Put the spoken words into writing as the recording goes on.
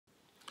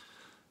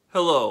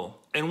Hello,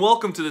 and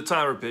welcome to the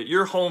Timer Pit,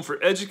 your home for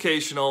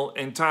educational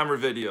and timer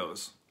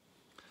videos.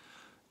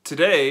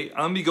 Today, I'm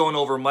going to be going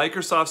over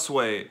Microsoft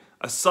Sway,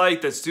 a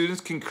site that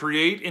students can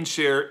create and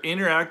share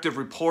interactive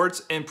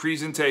reports and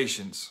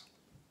presentations.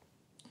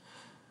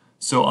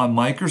 So on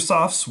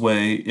Microsoft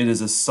Sway, it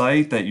is a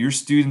site that your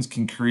students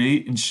can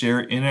create and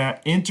share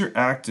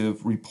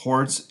interactive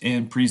reports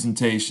and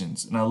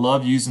presentations. And I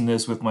love using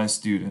this with my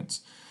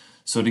students.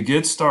 So to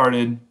get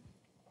started,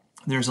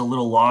 there's a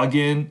little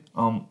login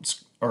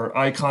or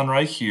icon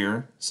right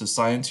here. It says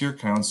sign into your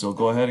account, so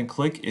go ahead and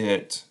click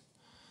it.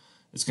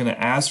 It's going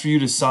to ask for you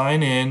to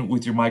sign in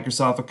with your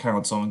Microsoft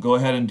account, so I'm going to go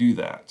ahead and do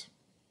that.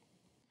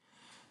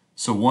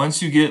 So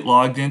once you get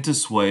logged into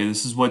Sway,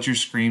 this is what your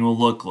screen will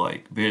look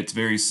like. It's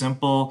very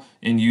simple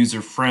and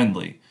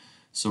user-friendly.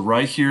 So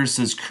right here it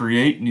says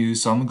create new,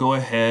 so I'm going to go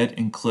ahead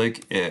and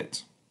click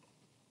it.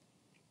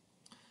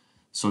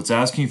 So it's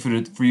asking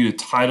for you to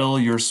title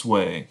your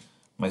Sway.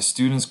 My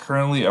students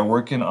currently are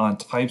working on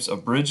types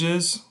of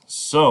bridges,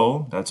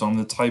 so that's what I'm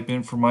going to type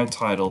in for my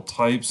title,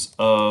 types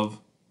of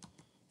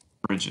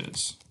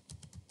bridges.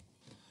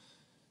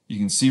 You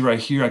can see right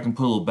here I can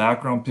put a little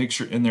background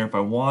picture in there if I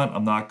want.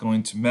 I'm not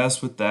going to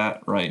mess with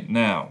that right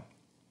now.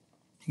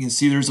 You can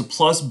see there's a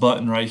plus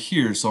button right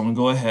here, so I'm going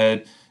to go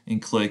ahead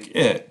and click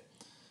it.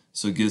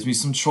 So it gives me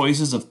some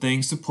choices of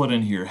things to put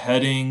in here,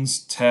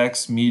 headings,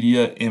 text,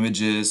 media,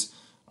 images.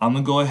 I'm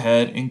going to go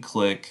ahead and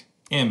click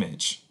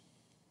image.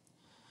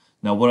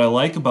 Now what I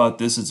like about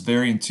this, it's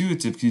very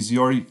intuitive because you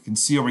already can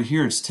see over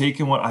here it's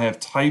taken what I have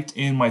typed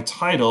in my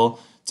title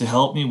to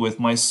help me with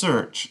my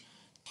search,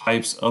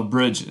 types of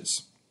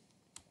bridges.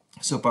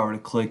 So if I were to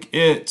click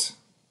it,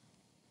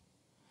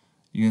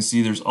 you can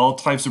see there's all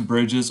types of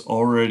bridges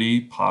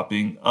already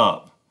popping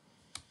up.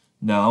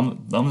 Now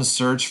I'm going to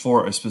search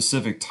for a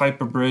specific type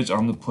of bridge.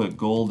 I'm going to put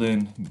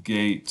Golden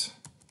Gate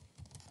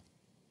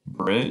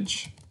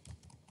Bridge.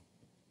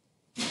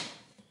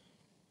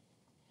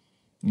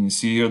 You can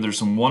see here there's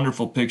some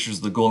wonderful pictures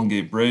of the Golden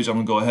Gate Bridge. I'm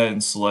going to go ahead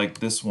and select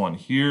this one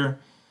here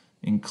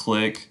and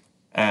click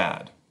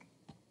Add.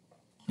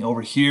 And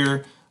over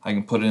here I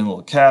can put in a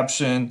little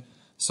caption.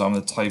 So I'm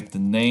going to type the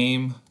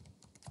name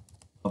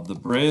of the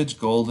bridge,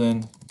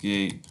 Golden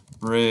Gate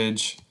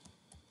Bridge,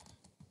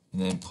 and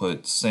then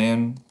put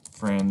San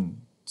Francisco,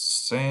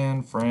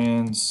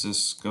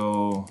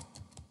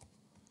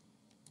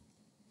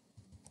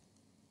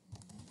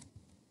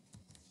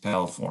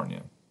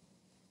 California.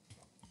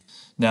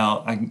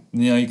 Now,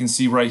 you can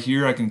see right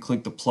here I can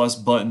click the plus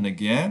button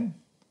again.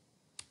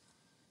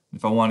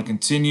 If I want to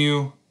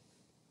continue,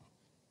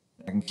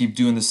 I can keep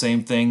doing the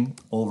same thing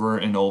over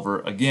and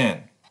over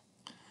again.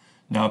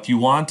 Now, if you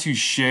want to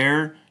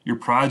share your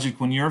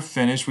project when you're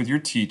finished with your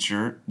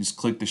teacher, just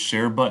click the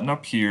share button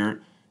up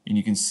here, and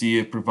you can see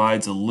it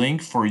provides a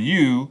link for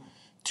you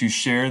to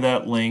share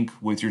that link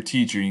with your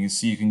teacher. You can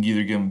see you can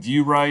either give them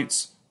view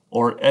rights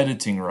or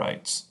editing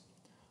rights.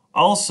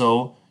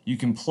 Also, you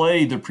can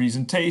play the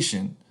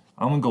presentation.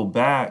 I'm going to go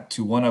back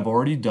to one I've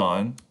already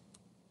done.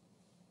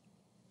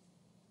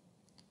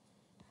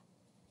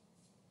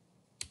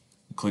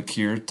 Click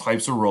here,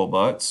 types of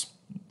robots.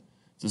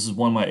 This is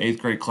one my 8th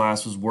grade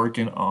class was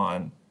working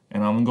on,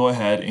 and I'm going to go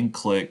ahead and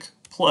click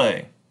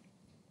play.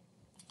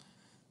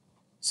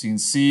 So you can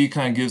see it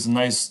kind of gives a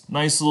nice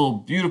little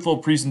beautiful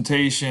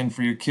presentation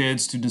for your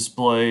kids to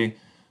display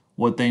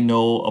what they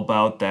know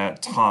about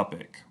that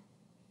topic.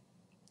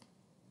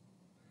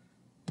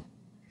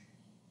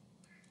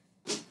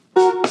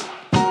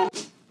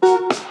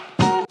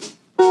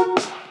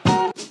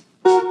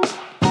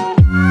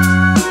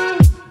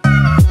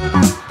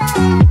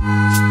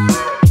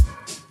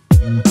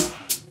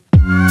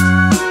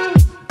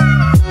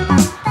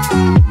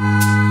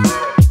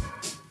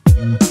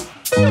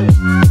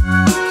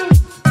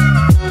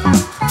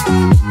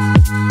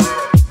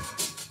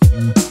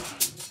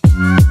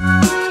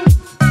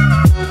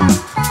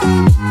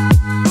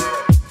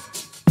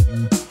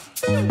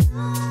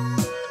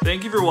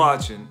 Thank you for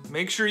watching.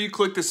 Make sure you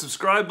click the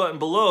subscribe button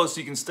below so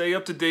you can stay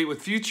up to date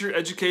with future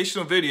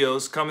educational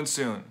videos coming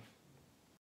soon.